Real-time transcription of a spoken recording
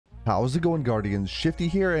How's it going, Guardians? Shifty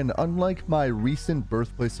here, and unlike my recent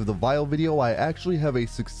Birthplace of the Vile video, I actually have a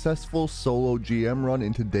successful solo GM run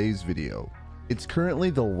in today's video. It's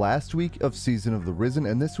currently the last week of Season of the Risen,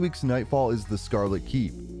 and this week's Nightfall is the Scarlet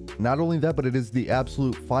Keep. Not only that, but it is the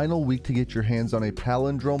absolute final week to get your hands on a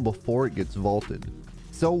Palindrome before it gets vaulted.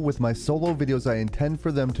 So with my solo videos, I intend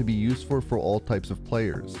for them to be useful for all types of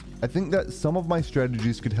players. I think that some of my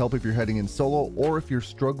strategies could help if you're heading in solo or if you're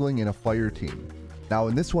struggling in a fire team. Now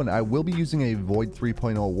in this one, I will be using a Void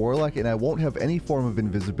 3.0 Warlock, and I won't have any form of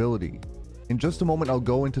invisibility. In just a moment, I'll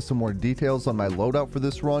go into some more details on my loadout for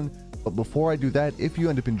this run, but before I do that, if you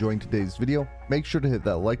end up enjoying today's video, make sure to hit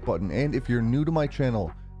that like button, and if you're new to my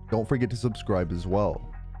channel, don't forget to subscribe as well.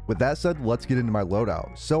 With that said, let's get into my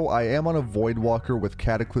loadout. So I am on a Voidwalker with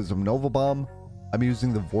Cataclysm Nova Bomb. I'm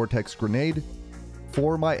using the Vortex Grenade.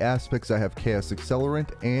 For my aspects, I have Chaos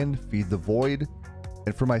Accelerant and Feed the Void.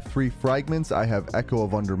 And for my 3 fragments, I have Echo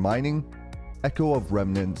of Undermining, Echo of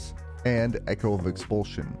Remnants, and Echo of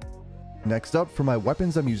Expulsion. Next up, for my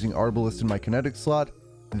weapons, I'm using Arbalest in my kinetic slot.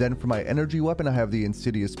 Then for my energy weapon, I have the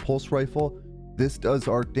Insidious Pulse Rifle. This does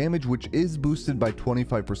arc damage, which is boosted by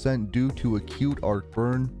 25% due to acute arc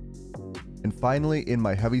burn. And finally, in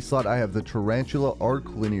my heavy slot, I have the Tarantula Arc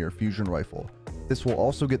Linear Fusion Rifle. This will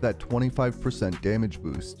also get that 25% damage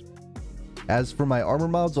boost. As for my armor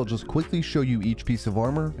mods, I'll just quickly show you each piece of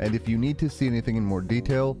armor, and if you need to see anything in more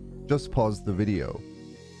detail, just pause the video.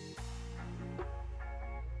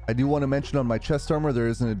 I do want to mention on my chest armor, there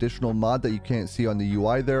is an additional mod that you can't see on the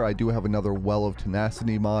UI there. I do have another Well of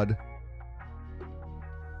Tenacity mod.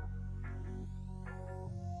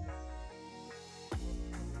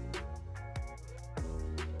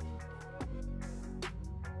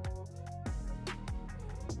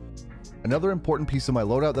 Another important piece of my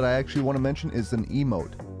loadout that I actually want to mention is an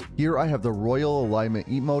emote. Here I have the Royal Alignment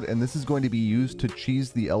emote, and this is going to be used to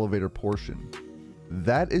cheese the elevator portion.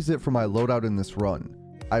 That is it for my loadout in this run.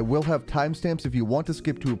 I will have timestamps if you want to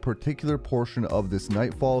skip to a particular portion of this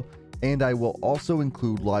Nightfall, and I will also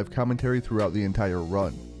include live commentary throughout the entire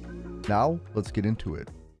run. Now, let's get into it.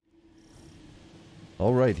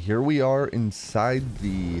 Alright, here we are inside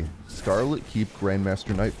the Scarlet Keep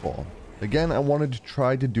Grandmaster Nightfall. Again, I wanted to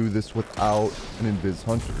try to do this without an Invis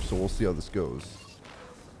Hunter, so we'll see how this goes.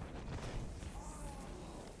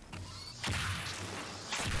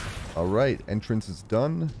 Alright, entrance is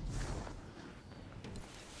done.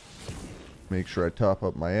 Make sure I top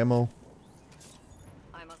up my ammo.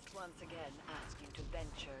 I must once again ask you to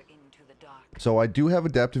venture into the dark. So I do have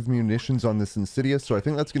adaptive munitions on this Insidious, so I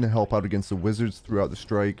think that's going to help out against the wizards throughout the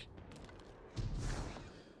strike.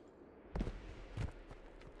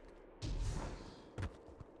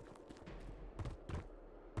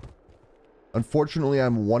 Unfortunately,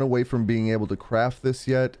 I'm one away from being able to craft this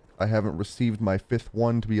yet. I haven't received my 5th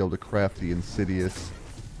one to be able to craft the Insidious.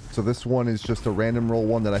 So this one is just a random roll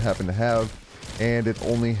one that I happen to have, and it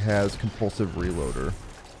only has Compulsive Reloader.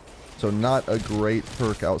 So not a great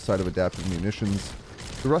perk outside of adaptive munitions.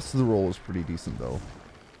 The rest of the roll is pretty decent though.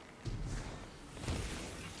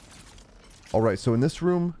 Alright, so in this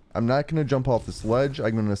room, I'm not going to jump off this ledge.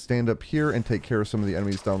 I'm going to stand up here and take care of some of the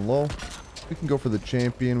enemies down low. We can go for the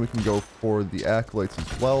champion, we can go for the acolytes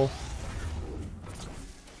as well.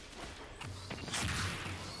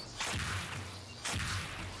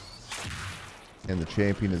 And the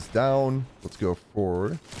champion is down. Let's go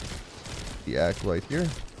for the acolyte here.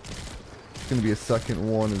 It's going to be a second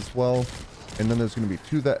one as well. And then there's going to be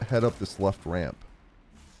 2 that head up this left ramp.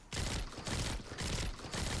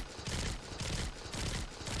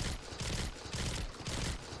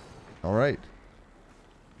 Alright.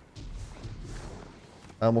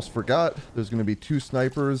 I almost forgot, there's going to be 2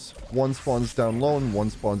 snipers. One spawns down low and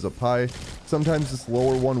one spawns up high. Sometimes this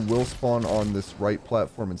lower one will spawn on this right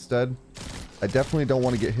platform instead. I definitely don't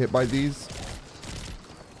want to get hit by these.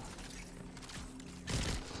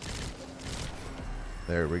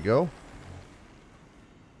 There we go.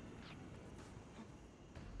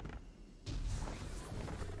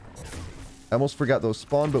 I almost forgot those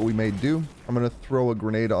spawn, but we made do. I'm going to throw a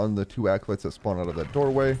grenade on the 2 acolytes that spawn out of that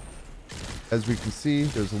doorway. As we can see,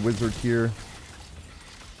 there's a wizard here.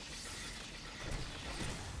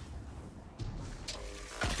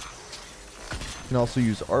 You can also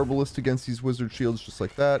use Arbalest against these wizard shields just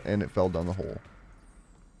like that, and it fell down the hole.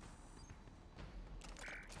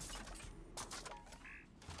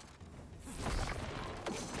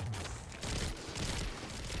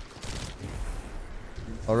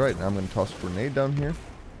 Alright, now I'm going to toss a grenade down here.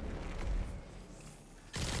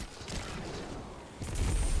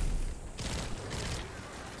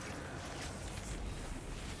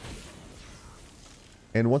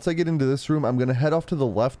 And once I get into this room, I'm going to head off to the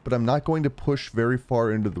left, but I'm not going to push very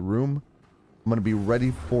far into the room. I'm going to be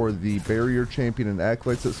ready for the barrier champion and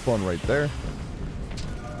acolytes that spawn right there.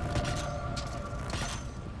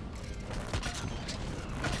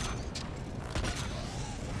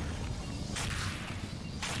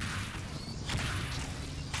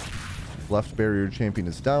 Left barrier champion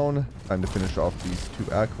is down. Time to finish off these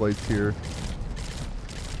 2 acolytes here.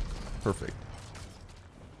 Perfect.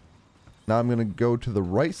 Now I'm going to go to the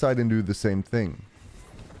right side and do the same thing.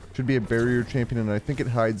 Should be a barrier champion, and I think it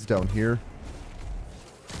hides down here.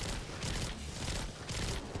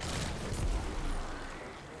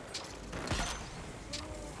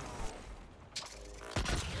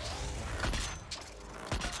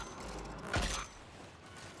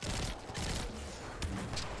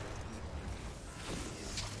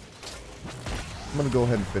 I'm going to go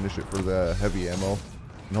ahead and finish it for the heavy ammo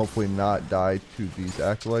and hopefully not die to these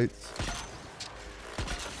acolytes.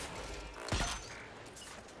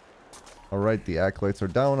 Alright, the acolytes are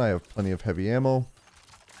down. I have plenty of heavy ammo.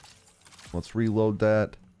 Let's reload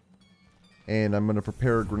that. And I'm going to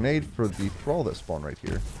prepare a grenade for the thrall that spawned right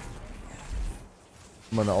here.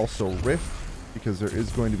 I'm going to also rift because there is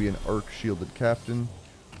going to be an arc shielded captain.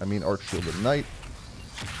 I mean arc shielded knight.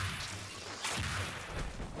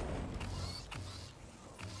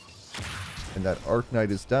 And that arc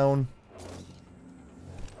knight is down.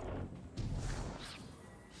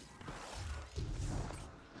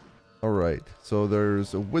 Alright, so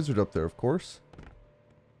there's a wizard up there, of course.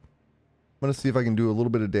 I'm going to see if I can do a little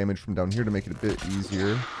bit of damage from down here to make it a bit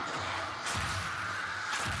easier.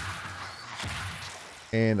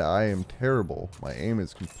 And I am terrible. My aim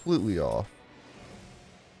is completely off.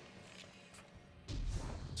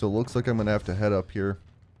 So it looks like I'm going to have to head up here.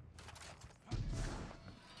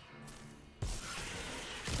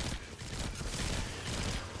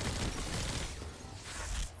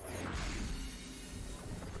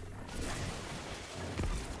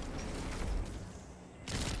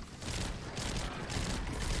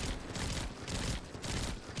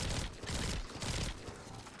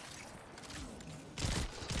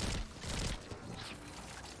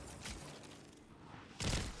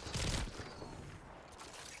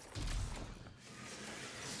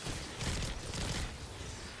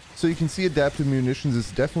 So you can see adaptive munitions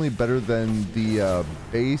is definitely better than the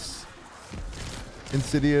base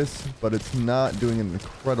Insidious, but it's not doing an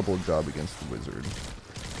incredible job against the wizard.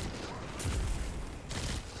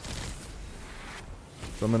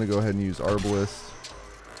 So I'm going to go ahead and use Arbalest.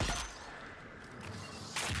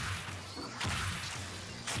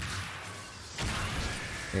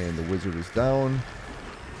 And the wizard is down.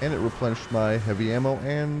 And it replenished my heavy ammo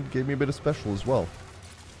and gave me a bit of special as well.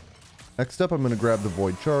 Next up, I'm going to grab the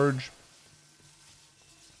Void Charge.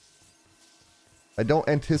 I don't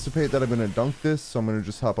anticipate that I'm going to dunk this, so I'm going to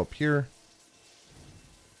just hop up here.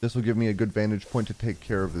 This will give me a good vantage point to take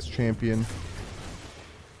care of this champion.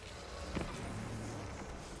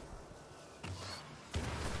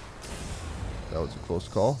 That was a close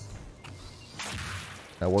call.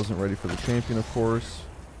 I wasn't ready for the champion, of course.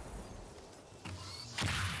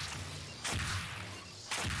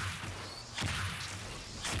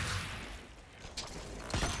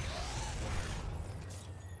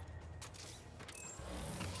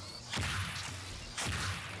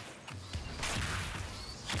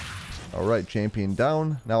 Alright, champion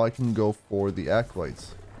down. Now I can go for the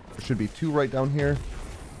acolytes. There should be 2 right down here.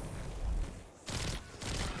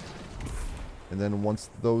 And then once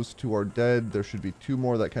those 2 are dead, there should be 2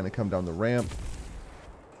 more that kind of come down the ramp.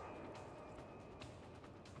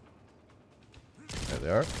 There they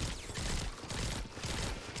are.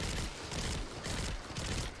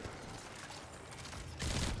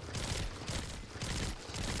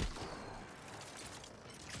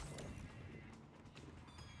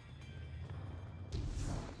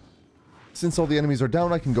 Since all the enemies are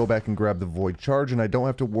down, I can go back and grab the Void Charge, and I don't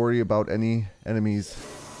have to worry about any enemies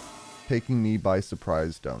taking me by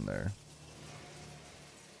surprise down there.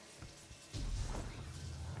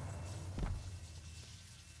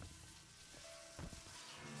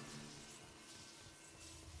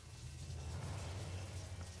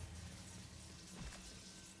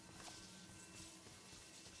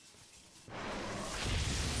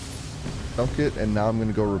 Dunk it, and now I'm going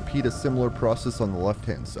to go repeat a similar process on the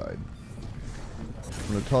left-hand side.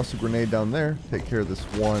 I'm going to toss a grenade down there, take care of this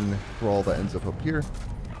one thrall that ends up here.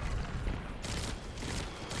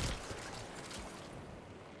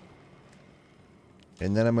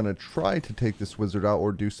 And then I'm going to try to take this wizard out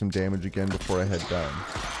or do some damage again before I head down.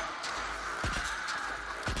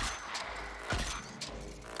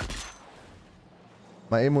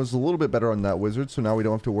 My aim was a little bit better on that wizard, so now we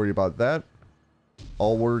don't have to worry about that.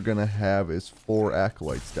 all we're gonna have is 4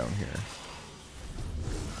 acolytes down here.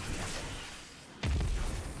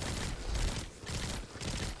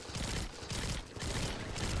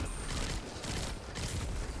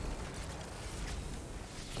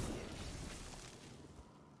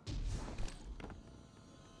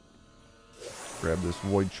 Grab this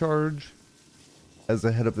void charge. As I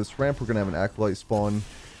head up this ramp, we're gonna have an acolyte spawn.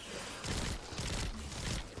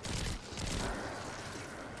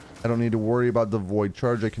 I don't need to worry about the void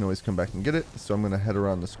charge. I can always come back and get it. So I'm going to head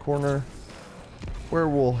around this corner where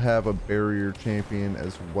we'll have a barrier champion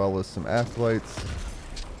as well as some acolytes.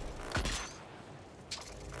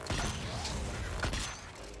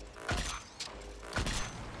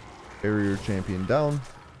 Barrier champion down.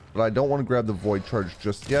 But I don't want to grab the void charge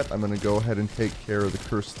just yet. I'm going to go ahead and take care of the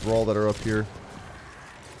cursed thrall that are up here.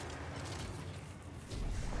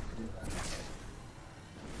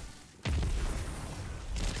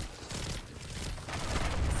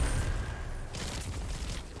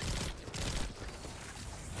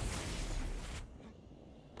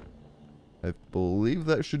 I believe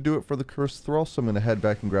that should do it for the cursed thrall, so I'm going to head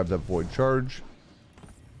back and grab that void charge.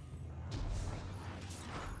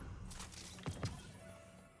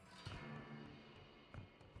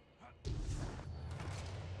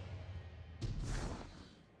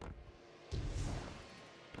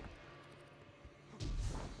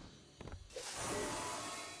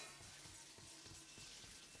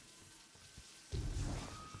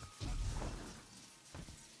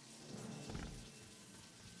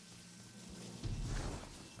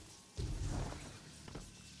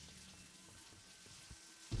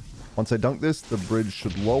 Once I dunk this, the bridge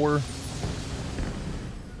should lower.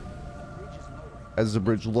 As the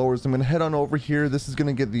bridge lowers, I'm going to head on over here. This is going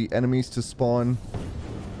to get the enemies to spawn.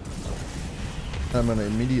 I'm going to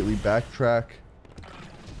immediately backtrack.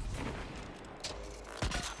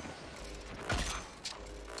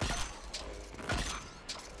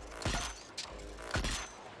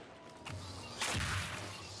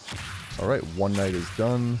 Alright, one night is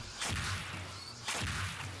done.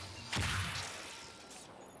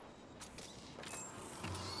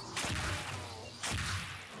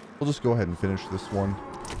 We'll just go ahead and finish this one.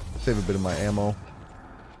 Save a bit of my ammo.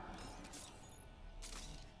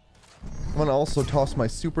 I'm going to also toss my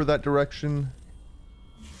super that direction.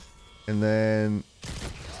 And then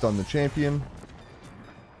stun the champion.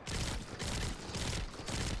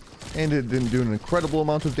 And it didn't do an incredible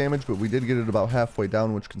amount of damage, but we did get it about halfway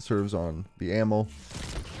down, which conserves on the ammo.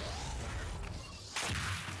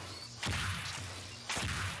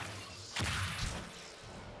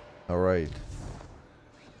 Alright.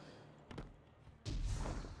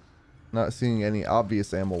 Not seeing any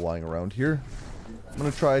obvious ammo lying around here. I'm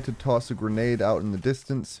going to try to toss a grenade out in the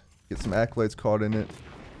distance. Get some acolytes caught in it.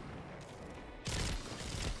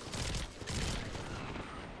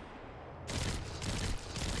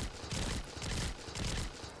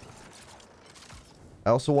 I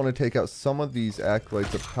also want to take out some of these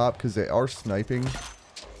acolytes up top because they are sniping.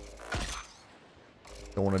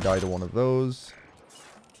 Don't want to die to one of those.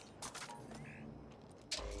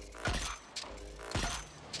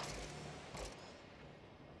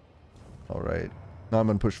 Alright, now I'm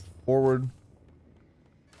going to push forward.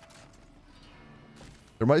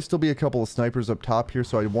 There might still be a couple of snipers up top here,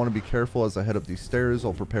 so I want to be careful as I head up these stairs.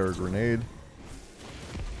 I'll prepare a grenade.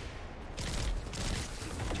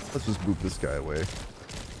 Let's just boop this guy away.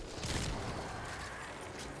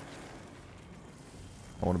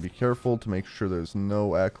 I want to be careful to make sure there's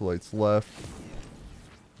no acolytes left.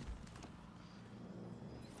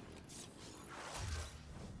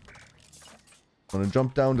 I'm going to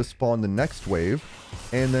jump down to spawn the next wave,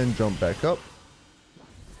 and then jump back up.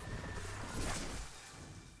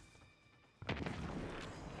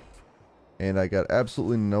 And I got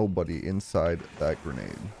absolutely nobody inside that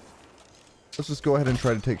grenade. Let's just go ahead and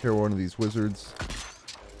try to take care of one of these wizards.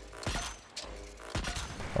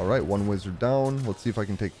 Alright, one wizard down. Let's see if I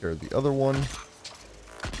can take care of the other one.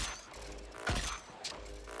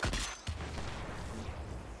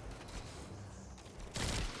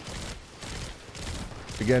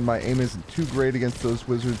 Again, my aim isn't too great against those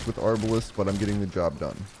wizards with Arbalest, but I'm getting the job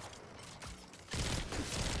done.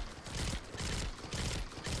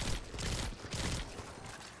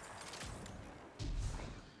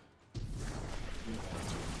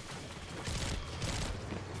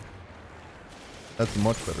 That's a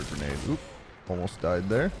much better grenade. Oop, almost died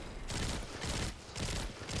there.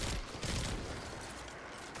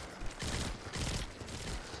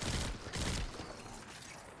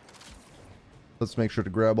 Let's make sure to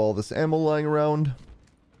grab all this ammo lying around.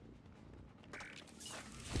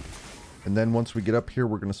 And then once we get up here,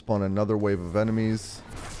 we're going to spawn another wave of enemies.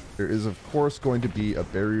 There is, of course, going to be a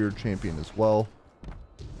barrier champion as well.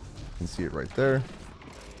 You can see it right there.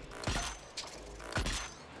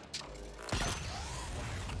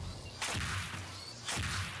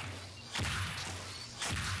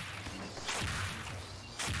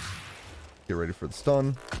 Get ready for the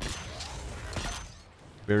stun.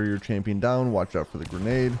 Barrier champion down. Watch out for the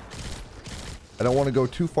grenade. I don't want to go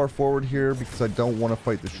too far forward here because I don't want to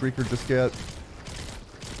fight the Shrieker just yet.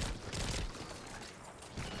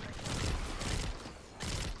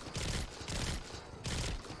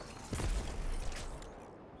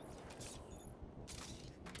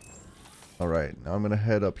 Alright, now I'm going to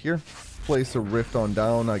head up here. Place a rift on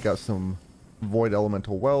down. I got some void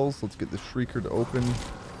elemental wells. Let's get the Shrieker to open.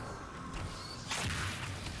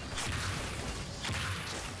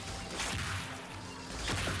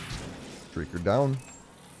 Shrieker down.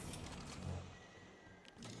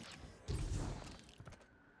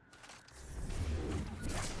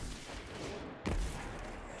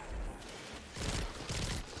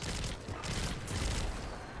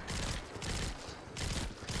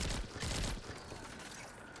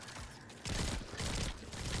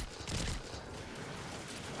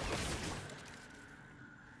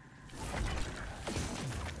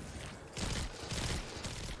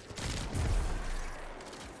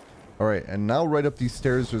 Alright, and now right up these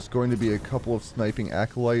stairs there's going to be a couple of sniping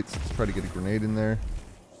acolytes. Let's try to get a grenade in there.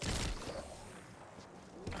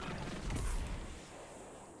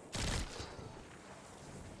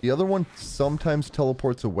 The other one sometimes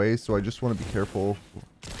teleports away, so I just want to be careful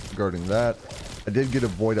regarding that. I did get a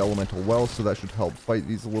void elemental well, so that should help fight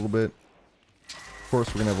these a little bit. Of course,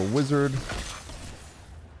 we're going to have a wizard.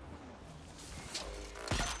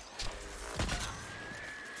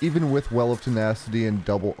 Even with Well of Tenacity and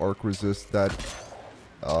double arc resist, that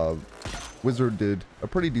wizard did a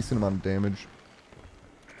pretty decent amount of damage.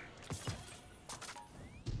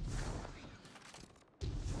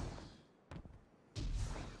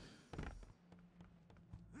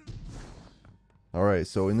 Alright,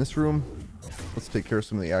 so in this room, let's take care of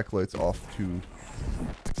some of the acolytes off to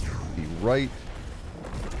the right.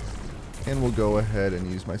 And we'll go ahead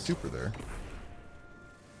and use my super there.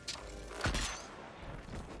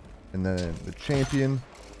 And then the champion.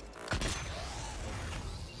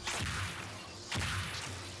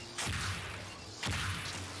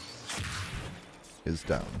 Is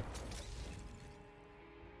down.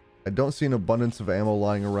 I don't see an abundance of ammo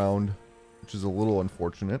lying around, which is a little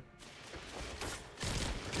unfortunate.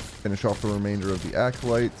 Finish off the remainder of the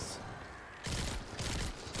acolytes.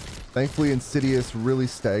 Thankfully, Insidious really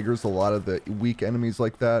staggers a lot of the weak enemies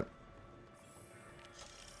like that.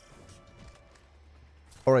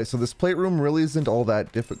 Alright, so this plate room really isn't all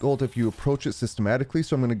that difficult if you approach it systematically,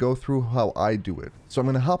 so I'm going to go through how I do it. So I'm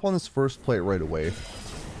going to hop on this first plate right away.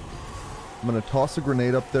 I'm going to toss a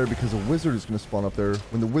grenade up there because a wizard is going to spawn up there.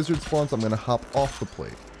 When the wizard spawns, I'm going to hop off the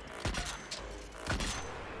plate.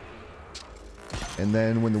 And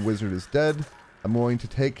then when the wizard is dead, I'm going to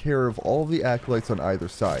take care of all of the acolytes on either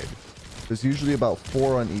side. There's usually about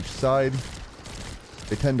 4 on each side.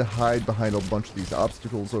 They tend to hide behind a bunch of these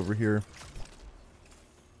obstacles over here.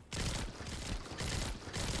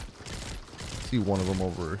 See one of them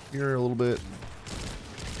over here a little bit.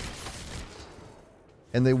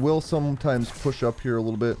 And they will sometimes push up here a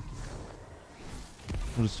little bit.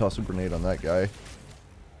 I'll just toss a grenade on that guy.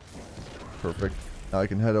 Perfect. Now I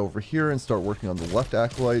can head over here and start working on the left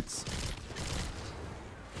acolytes.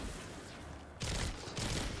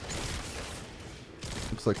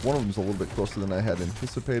 Looks like one of them's a little bit closer than I had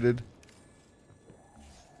anticipated.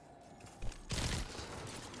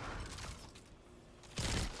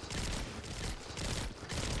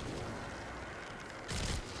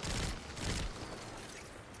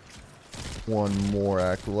 One more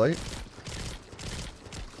acolyte.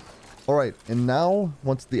 Alright, and now,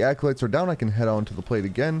 once the acolytes are down, I can head on to the plate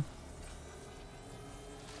again.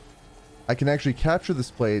 I can actually capture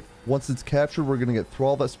this plate. Once it's captured, we're going to get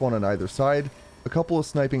thrall that spawn on either side, a couple of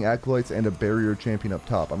sniping acolytes, and a barrier champion up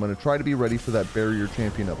top. I'm going to try to be ready for that barrier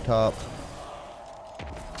champion up top.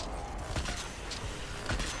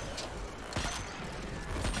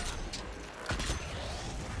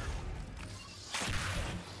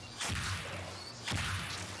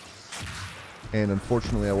 And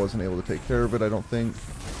unfortunately, I wasn't able to take care of it, I don't think.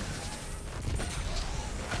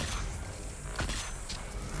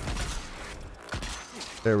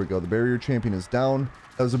 There we go. The barrier champion is down.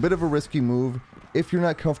 That was a bit of a risky move. If you're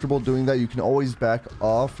not comfortable doing that, you can always back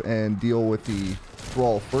off and deal with the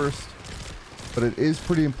thrall first. But it is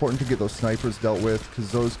pretty important to get those snipers dealt with,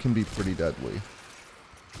 because those can be pretty deadly.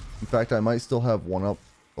 In fact, I might still have one up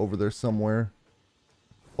over there somewhere.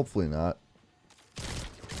 Hopefully not.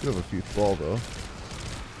 We have a few thrall though.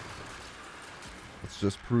 Let's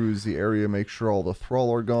just peruse the area, make sure all the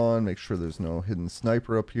thrall are gone, make sure there's no hidden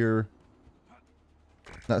sniper up here.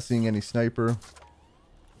 Not seeing any sniper.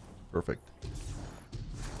 Perfect.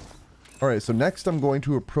 Alright, so next I'm going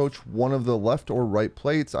to approach one of the left or right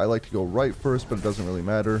plates. I like to go right first, but it doesn't really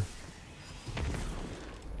matter.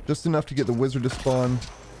 Just enough to get the wizard to spawn.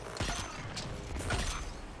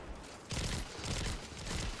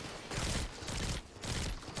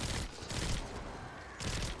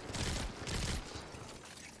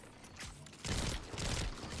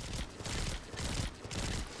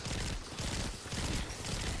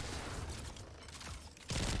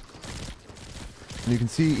 And you can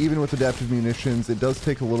see, even with adaptive munitions, it does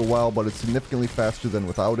take a little while, but it's significantly faster than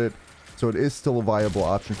without it. So it is still a viable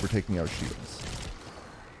option for taking out shields.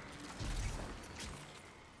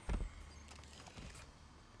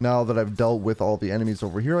 Now that I've dealt with all the enemies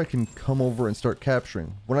over here, I can come over and start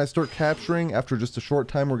capturing. When I start capturing, after just a short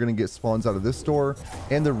time, we're going to get spawns out of this door,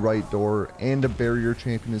 and the right door, and a barrier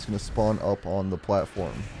champion is going to spawn up on the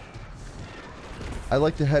platform. I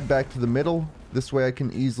like to head back to the middle. This way I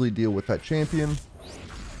can easily deal with that champion.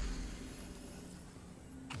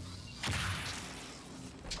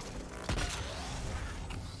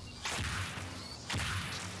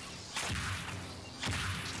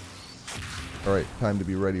 Alright, time to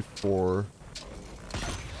be ready for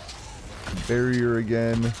the barrier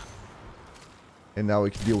again. And now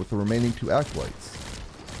we can deal with the remaining two acolytes.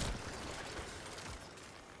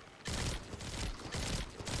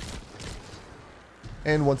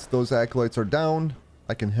 And once those acolytes are down,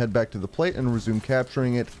 I can head back to the plate and resume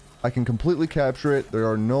capturing it. I can completely capture it. There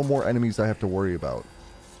are no more enemies I have to worry about.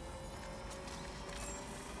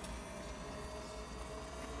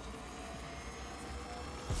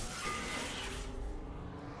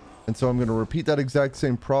 And so I'm going to repeat that exact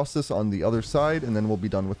same process on the other side, and then we'll be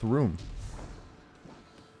done with the room.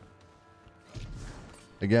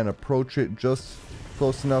 Again, approach it just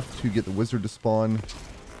close enough to get the wizard to spawn.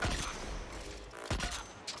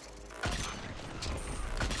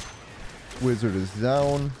 Wizard is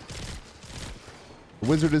down. The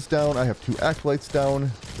wizard is down. I have two acolytes down.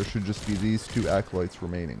 There should just be these two acolytes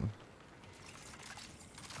remaining.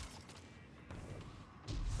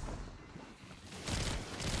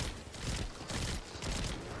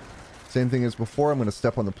 Same thing as before. I'm going to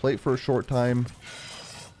step on the plate for a short time.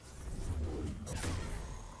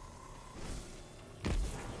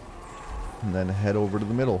 And then head over to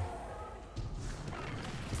the middle.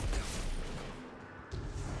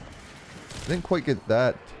 Didn't quite get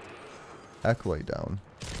that acolyte down.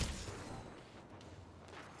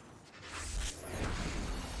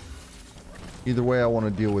 Either way, I want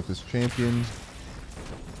to deal with this champion.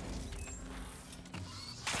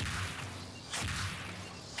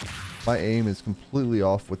 My aim is completely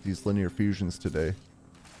off with these linear fusions today.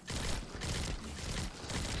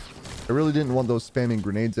 I really didn't want those spamming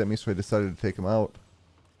grenades at me, so I decided to take them out.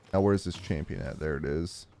 Now where's this champion at? There it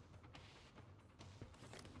is.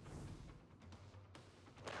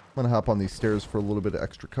 I'm gonna hop on these stairs for a little bit of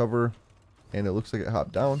extra cover. And it looks like it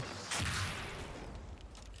hopped down.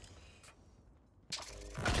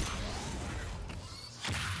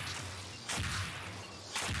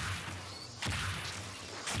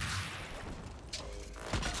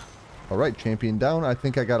 Alright, champion down. I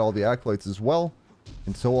think I got all the acolytes as well.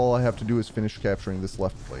 And so all I have to do is finish capturing this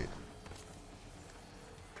left plate.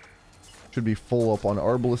 Should be full up on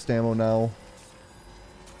Arbalest ammo now.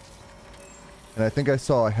 And I think I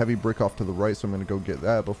saw a heavy brick off to the right, so I'm going to go get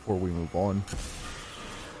that before we move on.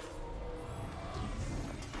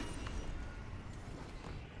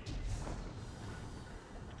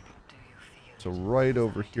 So right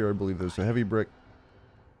over here, I believe there's a heavy brick.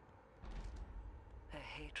 A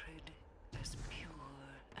hatred as pure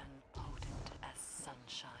and potent as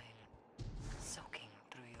sunshine, soaking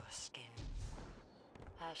through your skin.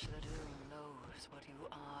 Ashladoon knows what you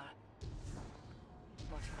are,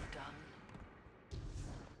 what you've done.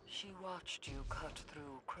 She watched you cut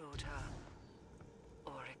through Crota,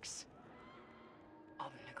 Oryx,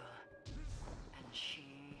 Omnigul, and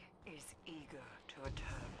she is eager to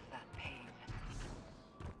return that pain.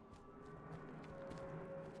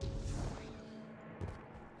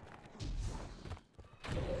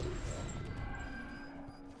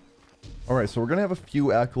 Alright, so we're going to have a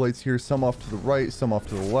few acolytes here, some off to the right, some off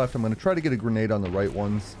to the left. I'm going to try to get a grenade on the right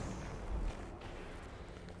ones.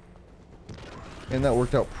 And that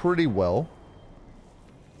worked out pretty well.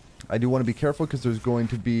 I do want to be careful because there's going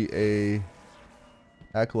to be a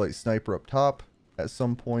acolyte sniper up top at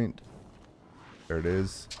some point. There it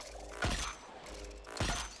is.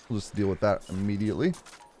 We'll just deal with that immediately.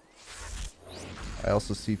 I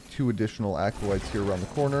also see 2 additional acolytes here around the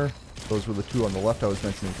corner. Those were the 2 on the left I was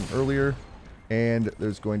mentioning from earlier. And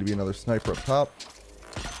there's going to be another sniper up top.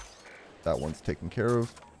 That one's taken care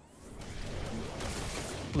of.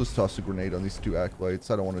 I'll just toss a grenade on these 2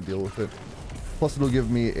 acolytes. I don't want to deal with it. Plus it'll give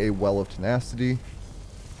me a well of tenacity.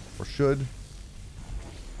 Or should.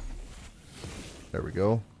 There we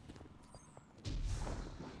go.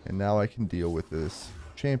 And now I can deal with this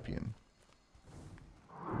champion.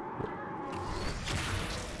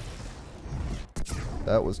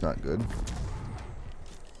 That was not good.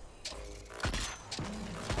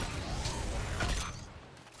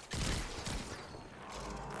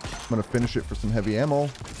 I'm going to finish it for some heavy ammo,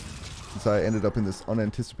 since I ended up in this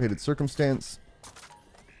unanticipated circumstance.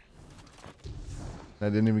 And I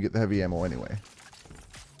didn't even get the heavy ammo anyway.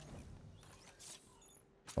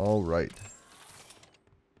 Alright.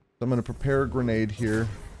 So I'm going to prepare a grenade here.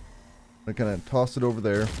 I'm going to toss it over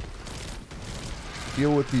there.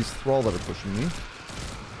 Deal with these Thrall that are pushing me.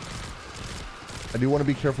 I do want to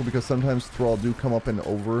be careful because sometimes Thrall do come up and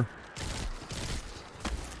over.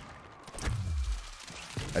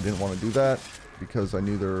 I didn't want to do that because I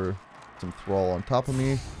knew there were some Thrall on top of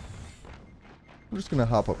me. I'm just going to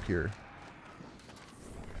hop up here.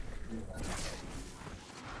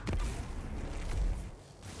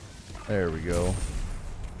 There we go. You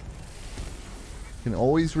can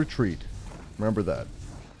always retreat. Remember that.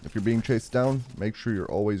 If you're being chased down, make sure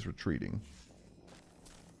you're always retreating.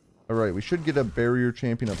 Alright, we should get a barrier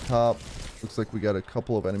champion up top. Looks like we got a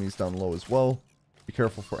couple of enemies down low as well. Be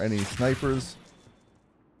careful for any snipers.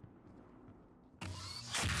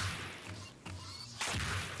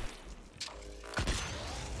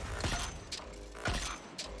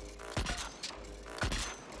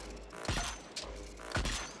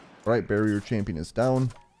 Alright, barrier champion is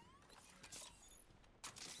down.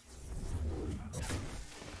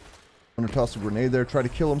 I'm going to toss a grenade there, try to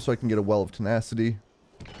kill him so I can get a well of tenacity.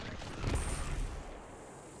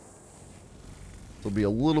 It'll be a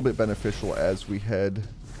little bit beneficial as we head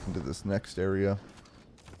into this next area.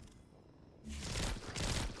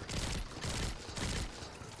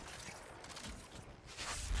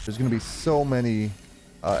 There's going to be so many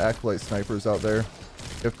Acolyte snipers out there.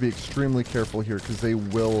 You have to be extremely careful here because they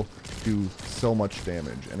will do so much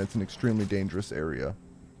damage, and it's an extremely dangerous area.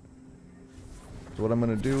 So what I'm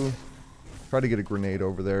going to do, try to get a grenade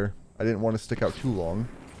over there. I didn't want to stick out too long,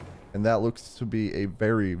 and that looks to be a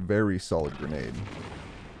very, very solid grenade.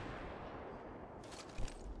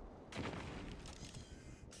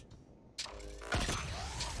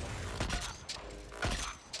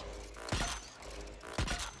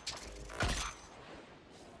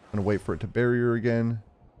 I'm going to wait for it to barrier again.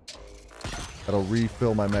 That'll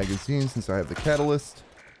refill my magazine since I have the catalyst.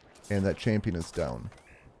 And that champion is down.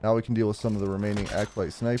 Now we can deal with some of the remaining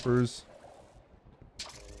Acolyte snipers.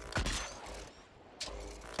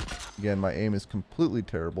 Again, my aim is completely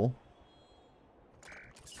terrible.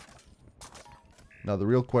 Now the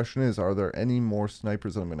real question is, are there any more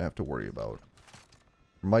snipers that I'm going to have to worry about?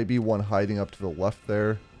 There might be one hiding up to the left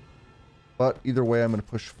there. But either way, I'm going to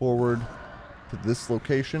push forward to this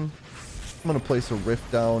location. I'm going to place a rift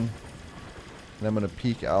down. And I'm going to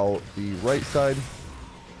peek out the right side.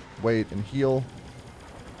 Wait and heal.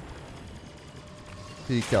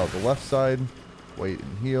 Peek out the left side. Wait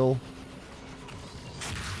and heal.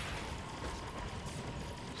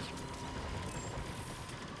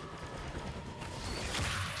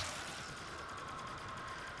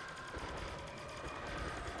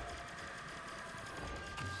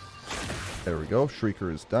 There we go.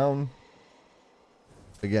 Shrieker is down.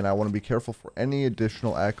 Again, I want to be careful for any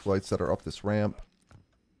additional Acolytes that are up this ramp.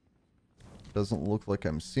 Doesn't look like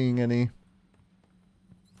I'm seeing any.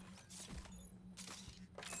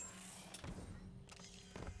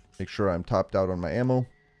 Make sure I'm topped out on my ammo.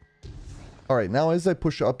 Alright, now as I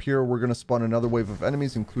push up here, we're going to spawn another wave of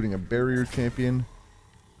enemies, including a barrier champion.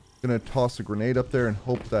 Going to toss a grenade up there and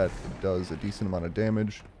hope that it does a decent amount of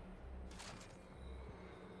damage.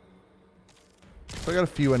 So I got a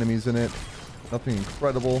few enemies in it. Nothing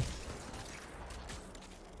incredible.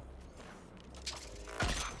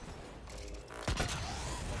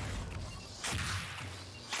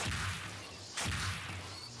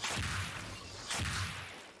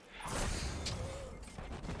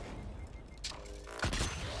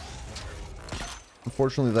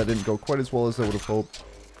 Unfortunately, that didn't go quite as well as I would have hoped.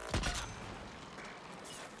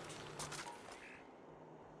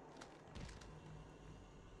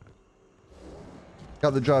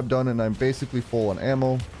 Got the job done, and I'm basically full on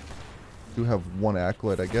ammo. Do have one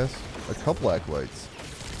Acolyte, I guess. A couple Acolytes.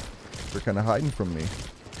 They're kind of hiding from me.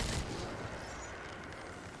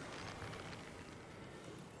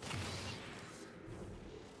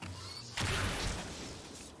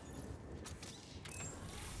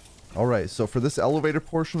 Alright, so for this elevator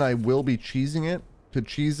portion, I will be cheesing it. To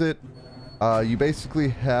cheese it, you basically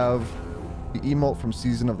have the emote from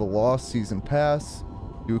Season of the Lost, Season Pass.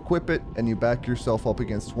 You equip it, and you back yourself up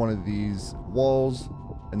against one of these walls,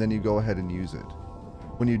 and then you go ahead and use it.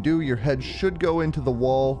 When you do, your head should go into the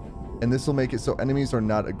wall, and this will make it so enemies are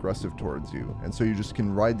not aggressive towards you. And so you just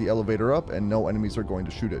can ride the elevator up, and no enemies are going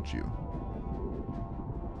to shoot at you.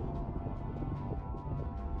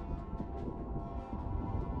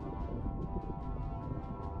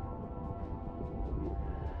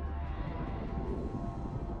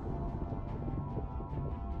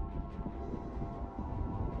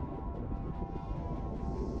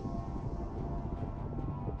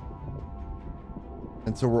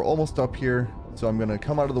 And so we're almost up here, so I'm going to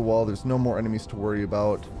come out of the wall. There's no more enemies to worry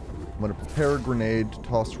about. I'm going to prepare a grenade to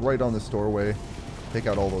toss right on this doorway, take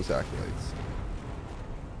out all those acolytes.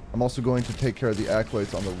 I'm also going to take care of the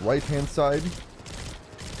acolytes on the right-hand side.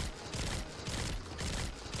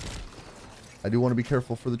 I do want to be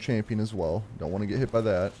careful for the champion as well. Don't want to get hit by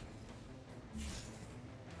that.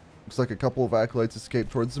 Looks like a couple of acolytes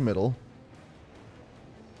escaped towards the middle.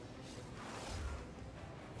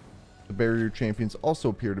 The barrier champions also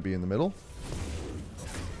appear to be in the middle.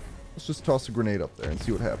 Let's just toss a grenade up there and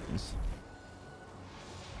see what happens.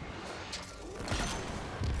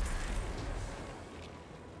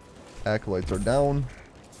 Acolytes are down.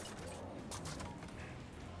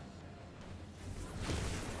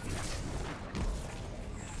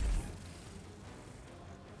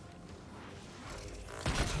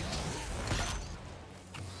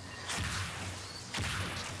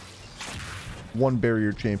 One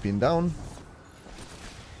barrier champion down.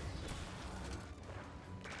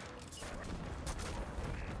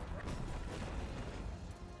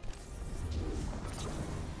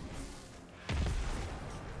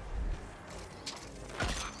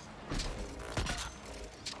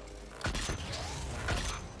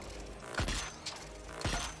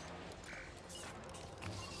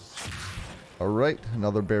 All right,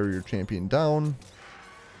 another barrier champion down.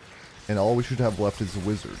 And all we should have left is the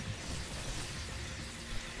wizard.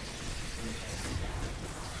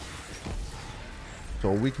 So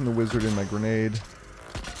I'll weaken the wizard in my grenade.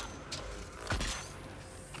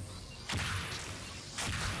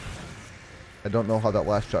 I don't know how that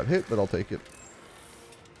last shot hit, but I'll take it.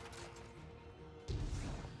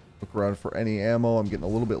 Look around for any ammo. I'm getting a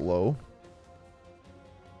little bit low.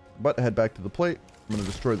 But I head back to the plate. I'm going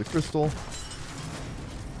to destroy the crystal.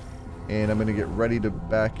 And I'm going to get ready to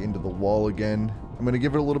back into the wall again. I'm going to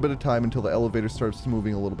give it a little bit of time until the elevator starts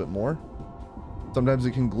moving a little bit more. Sometimes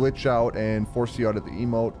it can glitch out and force you out of the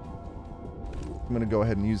emote. I'm going to go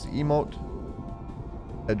ahead and use the emote.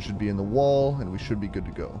 Head should be in the wall, and we should be good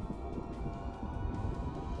to go.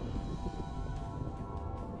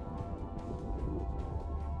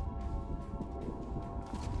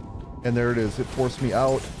 And there it is. It forced me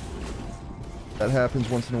out. That happens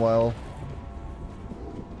once in a while.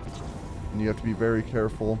 And you have to be very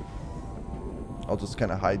careful. I'll just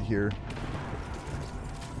kind of hide here.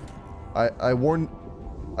 I warned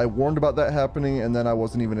about that happening, and then I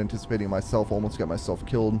wasn't even anticipating myself. Almost got myself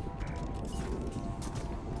killed.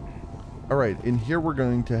 Alright, in here we're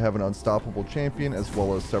going to have an unstoppable champion as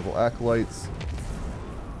well as several acolytes.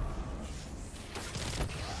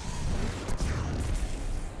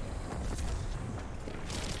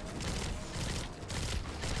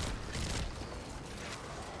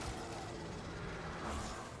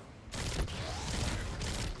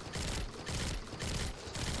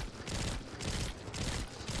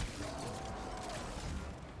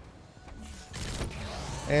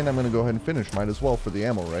 And I'm going to go ahead and finish. Might as well for the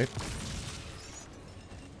ammo, right?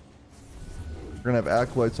 We're going to have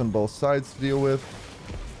acolytes on both sides to deal with.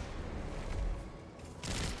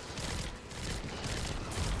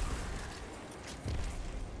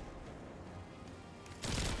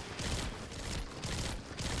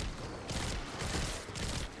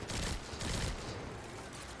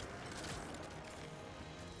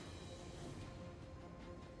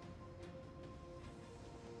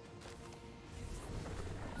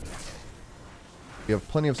 We have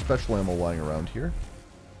plenty of special ammo lying around here.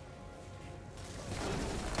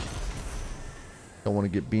 Don't want to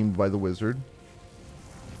get beamed by the wizard.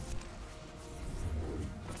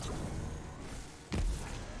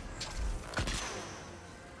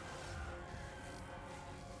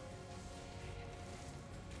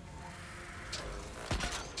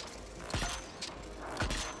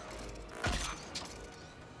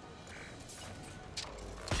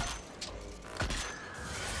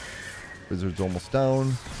 Wizard's almost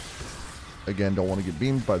down. Again, don't want to get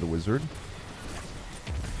beamed by the wizard.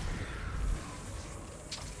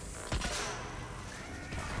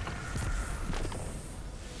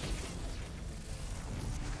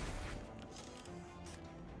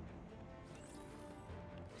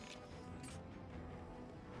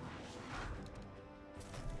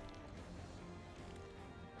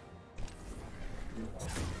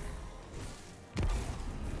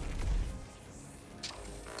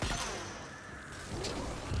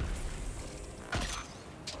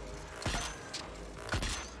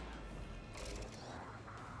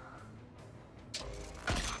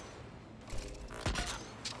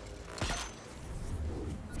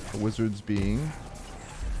 wizards being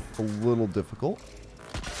a little difficult.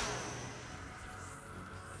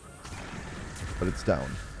 But it's down.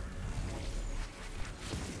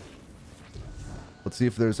 Let's see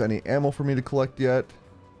if there's any ammo for me to collect yet.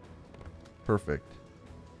 Perfect.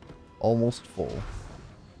 Almost full.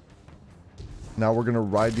 Now we're going to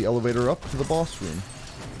ride the elevator up to the boss room.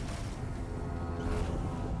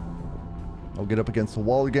 I'll get up against the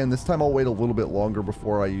wall again. This time I'll wait a little bit longer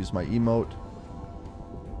before I use my emote.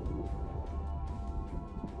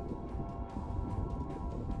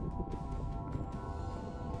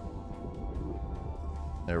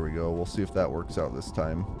 There we go. We'll see if that works out this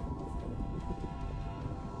time.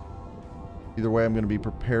 Either way, I'm going to be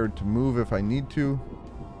prepared to move if I need to.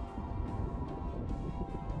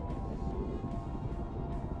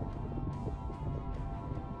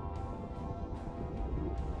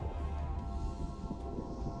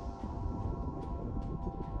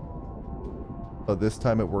 But this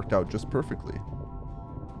time it worked out just perfectly.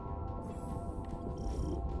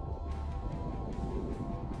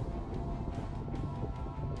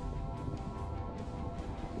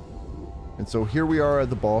 And so here we are at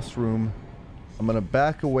the boss room. I'm going to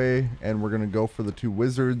back away and we're going to go for the two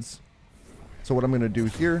wizards. So what I'm going to do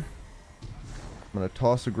here, I'm going to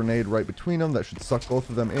toss a grenade right between them. That should suck both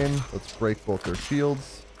of them in. Let's break both their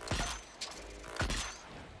shields.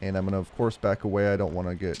 And I'm going to, of course, back away. I don't want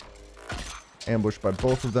to get ambushed by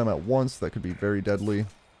both of them at once. That could be very deadly.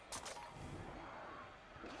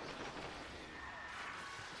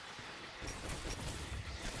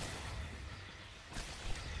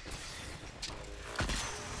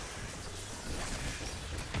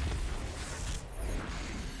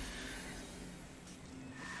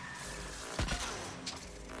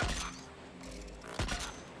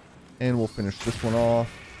 And we'll finish this one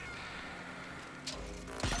off.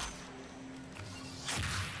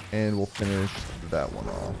 And we'll finish that one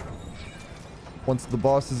off. Once the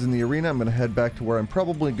boss is in the arena, I'm going to head back to where I'm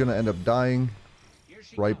probably going to end up dying.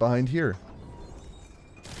 Right behind here.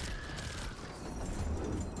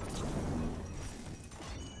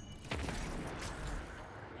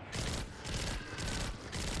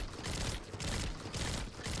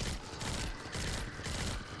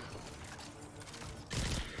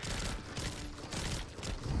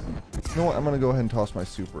 You know what? I'm going to go ahead and toss my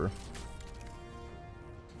super.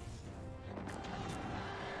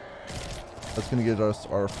 That's going to get us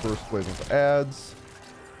our first wave of ads.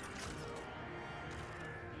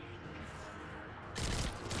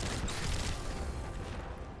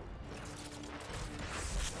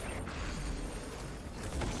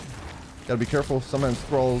 Gotta be careful. Sometimes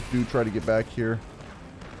thralls do try to get back here.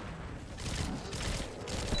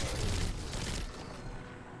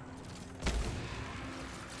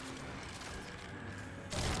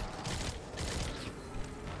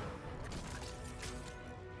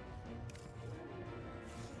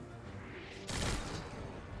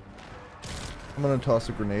 I'm going to toss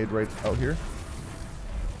a grenade right out here.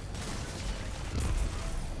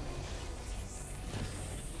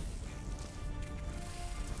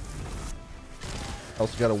 I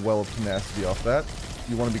also got a well of tenacity off that.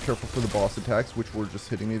 You want to be careful for the boss attacks, which were just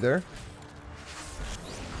hitting me there.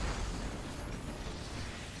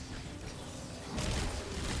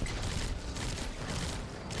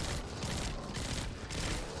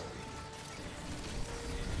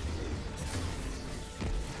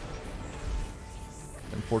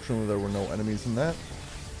 Unfortunately, there were no enemies in that.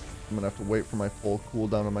 I'm going to have to wait for my full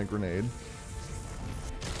cooldown on my grenade.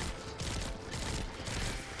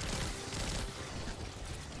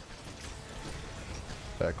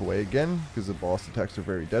 Back away again, because the boss attacks are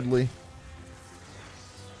very deadly.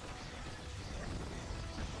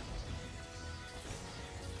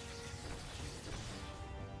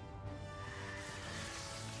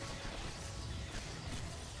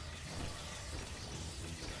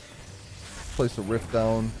 Place a rift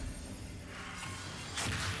down.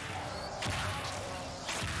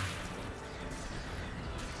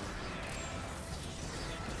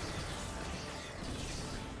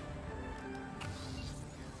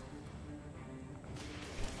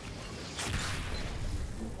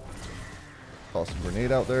 Toss a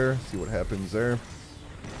grenade out there, see what happens there.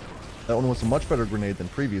 That one was a much better grenade than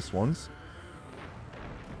previous ones.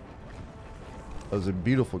 That was a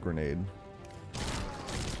beautiful grenade.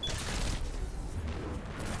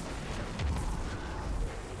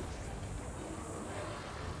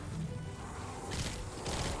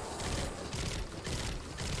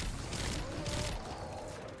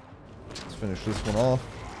 Let's finish this one off.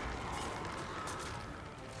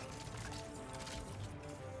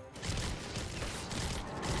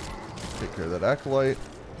 Take care of that acolyte.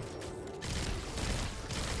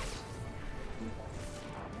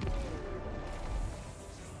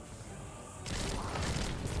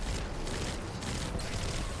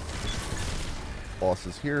 Boss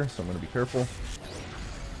is here, so I'm going to be careful.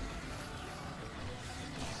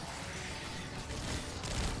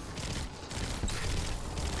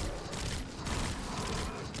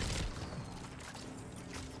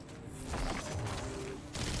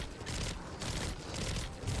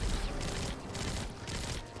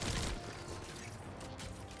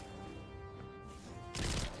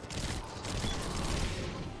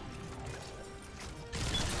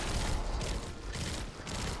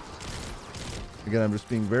 Again, I'm just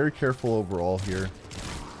being very careful overall here.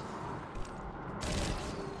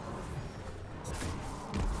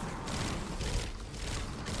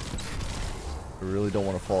 I really don't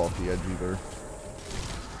want to fall off the edge either.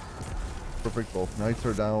 Perfect, both knights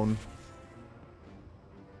are down.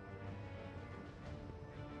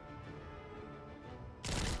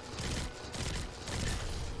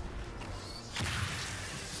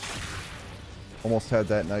 Almost had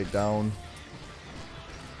that knight down.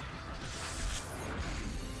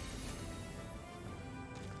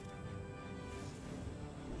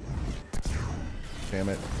 Damn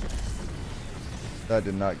it. That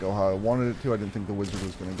did not go how I wanted it to. I didn't think the wizard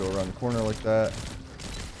was going to go around the corner like that.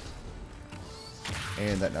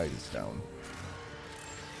 And that knight is down.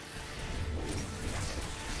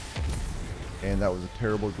 And that was a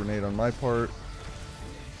terrible grenade on my part.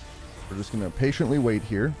 We're just going to patiently wait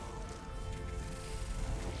here.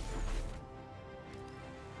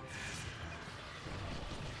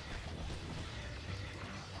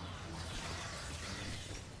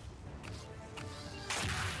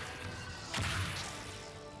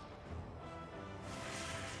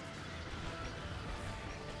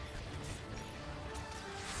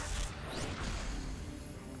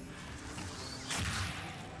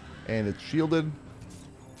 And it's shielded,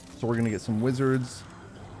 so we're gonna get some wizards.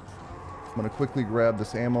 I'm gonna quickly grab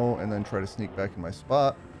this ammo and then try to sneak back in my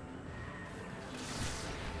spot.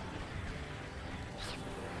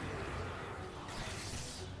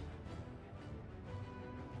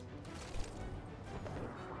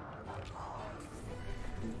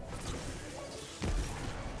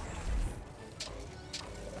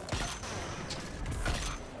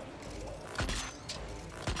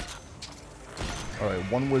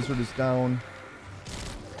 Alright, one wizard is down.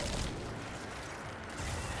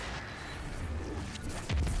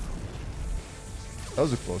 That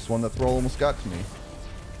was a close one. That throw almost got to me.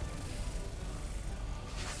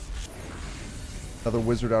 Another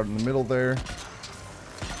wizard out in the middle there.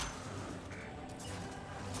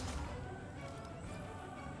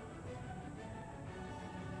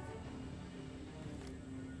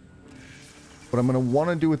 What I'm going to want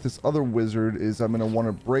to do with this other wizard is I'm going to want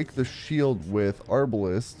to break the shield with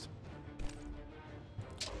Arbalest.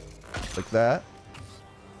 Like that.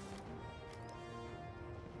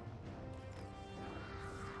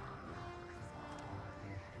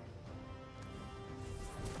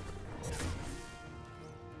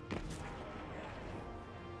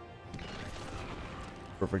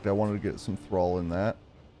 Perfect. I wanted to get some thrall in that.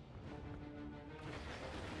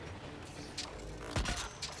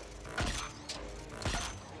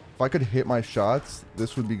 If I could hit my shots,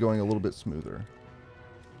 this would be going a little bit smoother.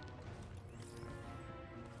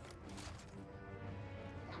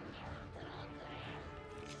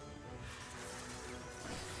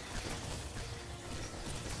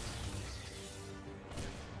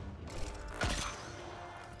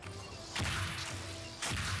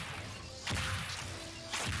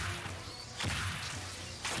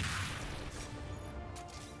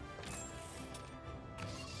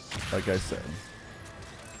 Like I said.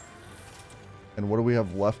 And what do we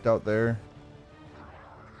have left out there?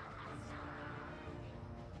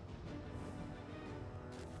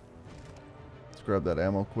 Let's grab that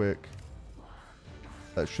ammo quick.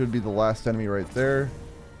 That should be the last enemy right there.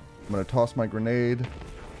 I'm going to toss my grenade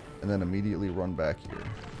and then immediately run back here.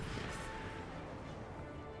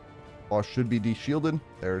 Boss should be de-shielded.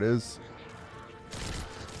 There it is.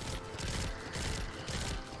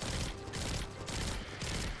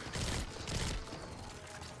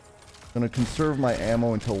 I'm going to conserve my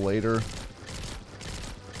ammo until later.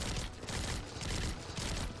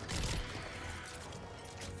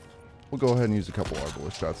 We'll go ahead and use a couple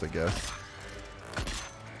Arbalest shots, I guess.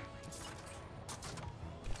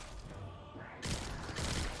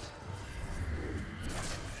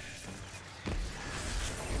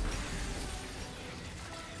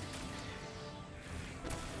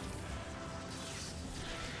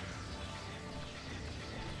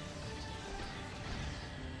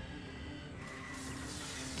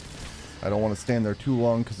 I don't want to stand there too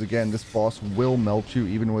long because, again, this boss will melt you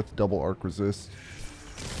even with double arc resist.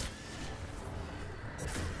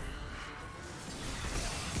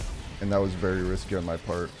 And that was very risky on my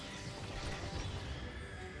part.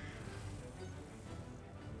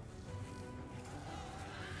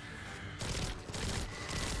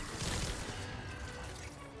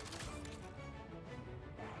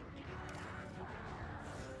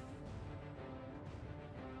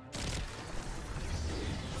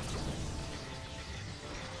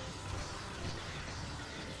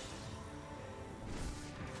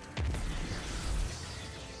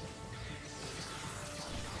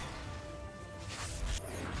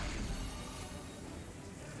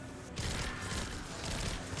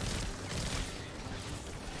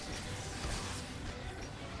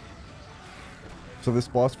 So this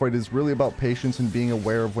boss fight is really about patience and being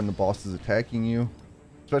aware of when the boss is attacking you,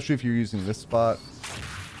 especially if you're using this spot.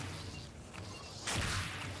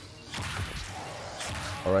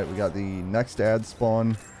 Alright, we got the next ad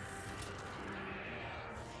spawn.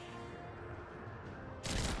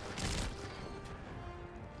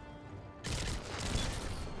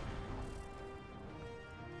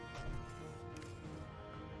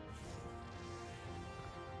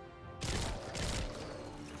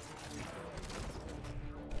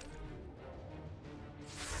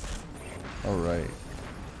 Alright.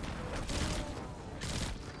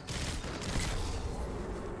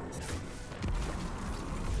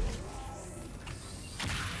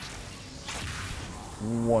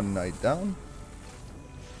 One knight down.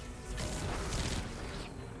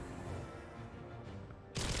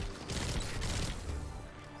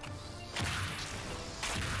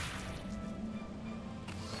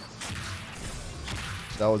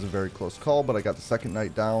 That was a very close call, but I got the second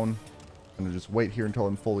knight down. I'm gonna just wait here until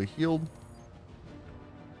I'm fully healed.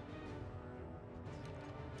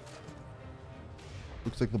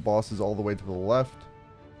 Looks like the boss is all the way to the left.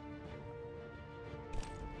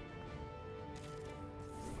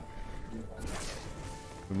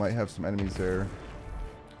 We might have some enemies there.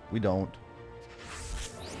 We don't.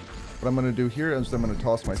 What I'm going to do here is I'm going to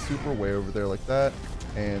toss my super way over there like that.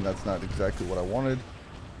 And that's not exactly what I wanted.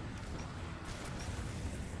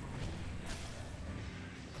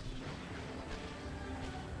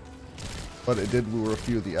 But it did lure a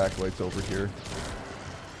few of the acolytes over here.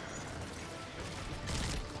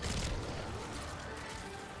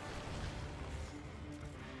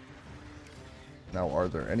 Now, are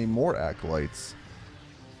there any more acolytes?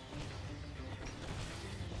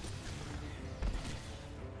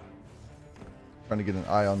 Trying to get an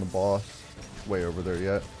eye on the boss. Way over there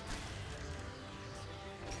yet.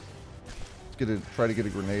 Let's try to get a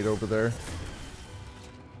grenade over there.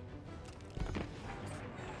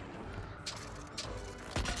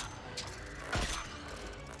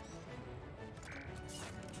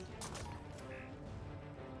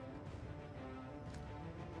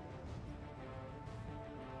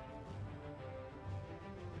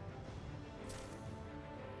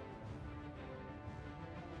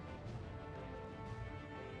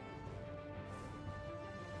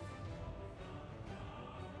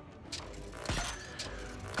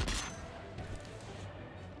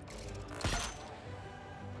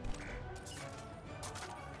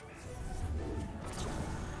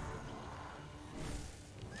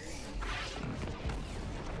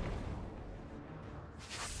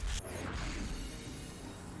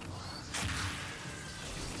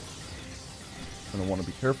 Gonna want to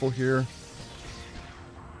be careful here.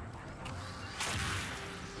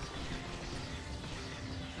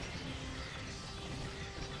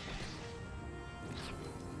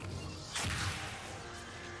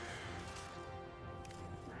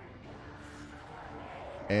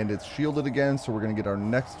 And it's shielded again, so we're gonna get our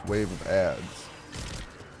next wave of ads.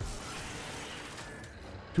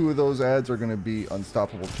 Two of those ads are gonna be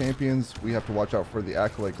unstoppable champions. We have to watch out for the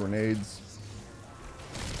acolyte grenades.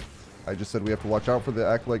 I just said we have to watch out for the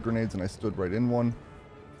acolyte grenades, and I stood right in one.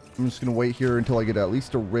 I'm just going to wait here until I get at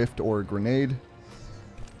least a rift or a grenade.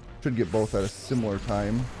 Should get both at a similar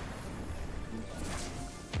time.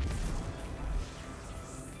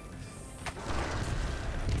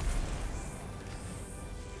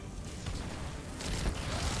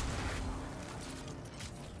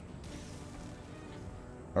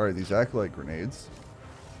 Alright, these acolyte grenades.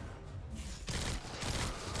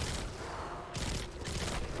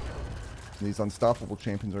 These unstoppable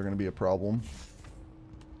champions are going to be a problem.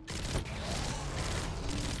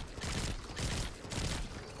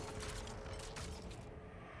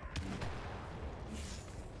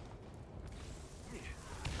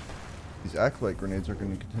 These acolyte grenades are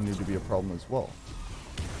going to continue to be a problem as well.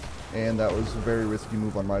 And that was a very risky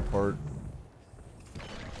move on my part.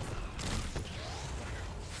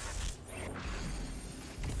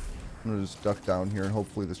 I'm going to just duck down here and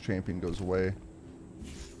hopefully this champion goes away.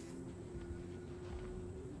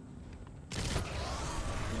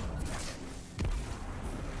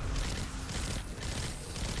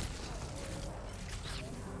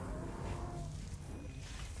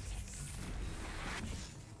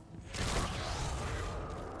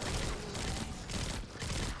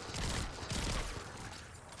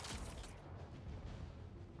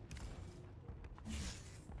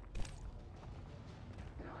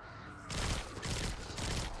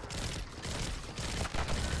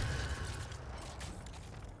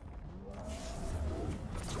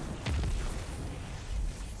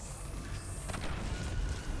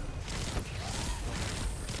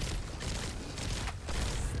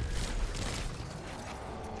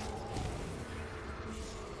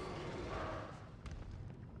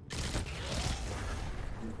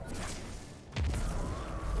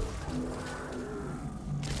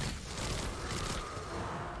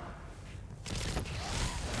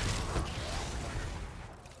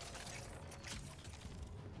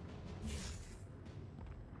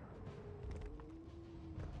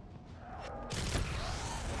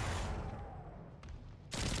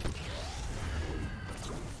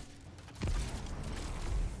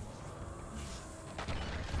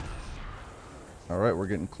 Alright, we're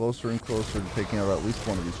getting closer and closer to taking out at least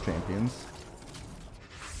one of these champions.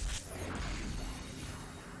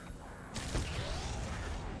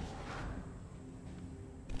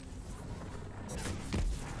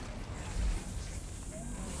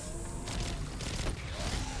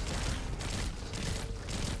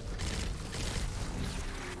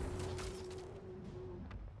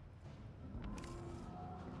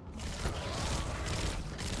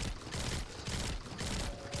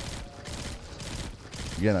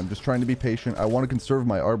 Again, I'm just trying to be patient. I want to conserve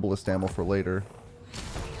my Arbalest ammo for later.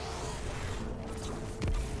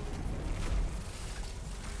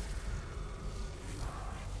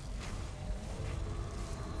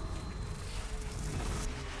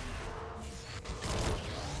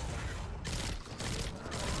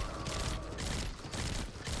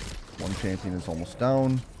 One champion is almost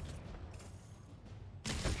down.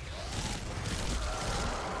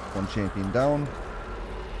 One champion down.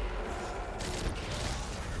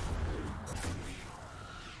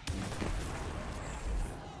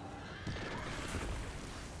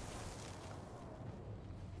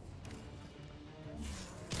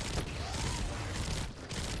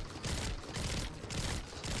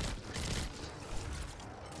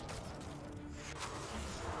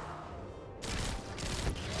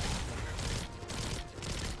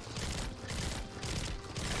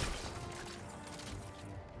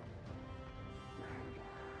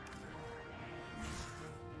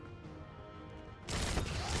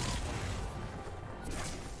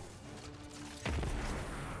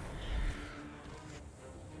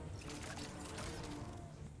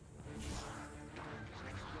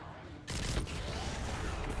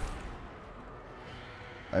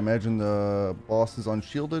 I imagine the boss is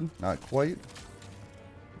unshielded. Not quite.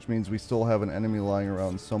 Which means we still have an enemy lying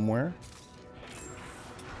around somewhere.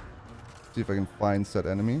 See if I can find said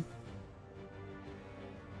enemy.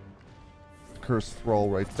 Cursed Thrall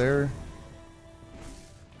right there.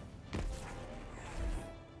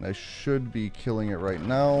 And I should be killing it right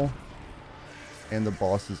now. And the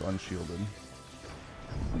boss is unshielded.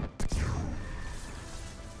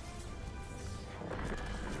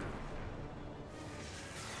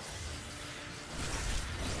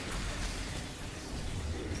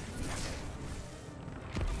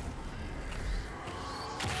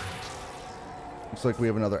 Looks like we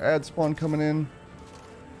have another ad spawn coming in.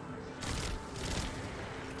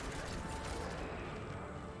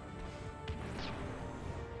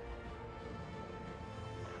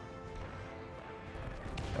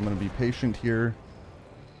 I'm going to be patient here.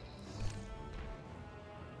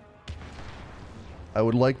 I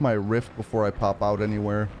would like my rift before I pop out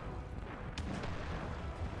anywhere.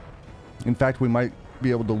 In fact, we might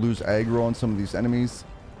be able to lose aggro on some of these enemies.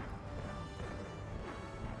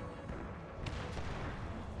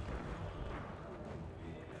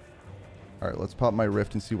 Alright, let's pop my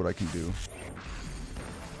rift and see what I can do.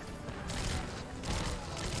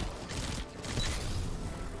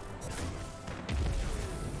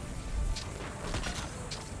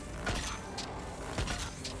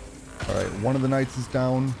 Alright, one of the knights is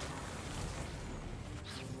down.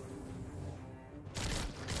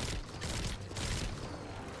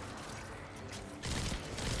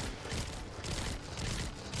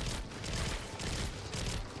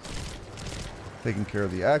 Taking care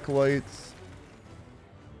of the acolytes.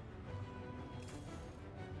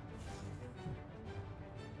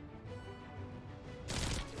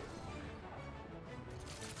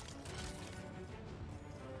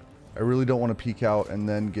 I really don't want to peek out and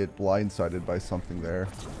then get blindsided by something there.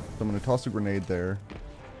 So I'm going to toss a grenade there.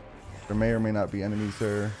 There may or may not be enemies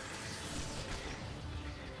there.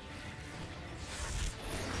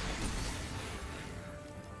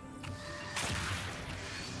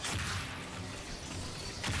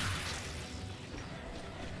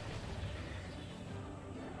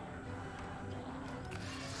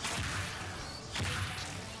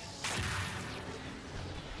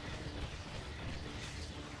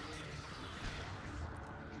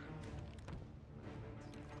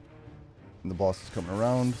 And the boss is coming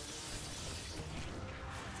around.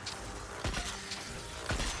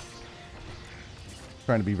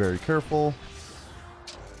 Trying to be very careful.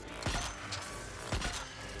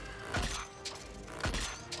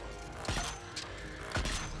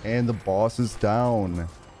 And the boss is down.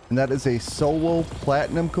 And that is a solo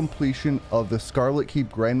platinum completion of the Scarlet Keep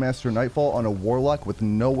Grandmaster Nightfall on a Warlock with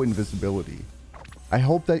no invisibility. I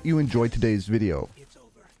hope that you enjoyed today's video.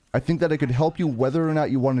 I think that it could help you whether or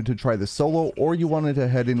not you wanted to try the solo or you wanted to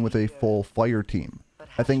head in with a full fire team.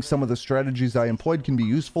 I think some of the strategies I employed can be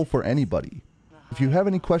useful for anybody. If you have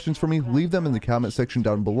any questions for me, leave them in the comment section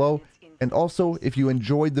down below. And also, if you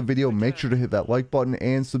enjoyed the video, make sure to hit that like button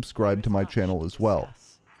and subscribe to my channel as well.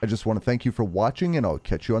 I just want to thank you for watching, and I'll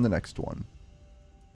catch you on the next one.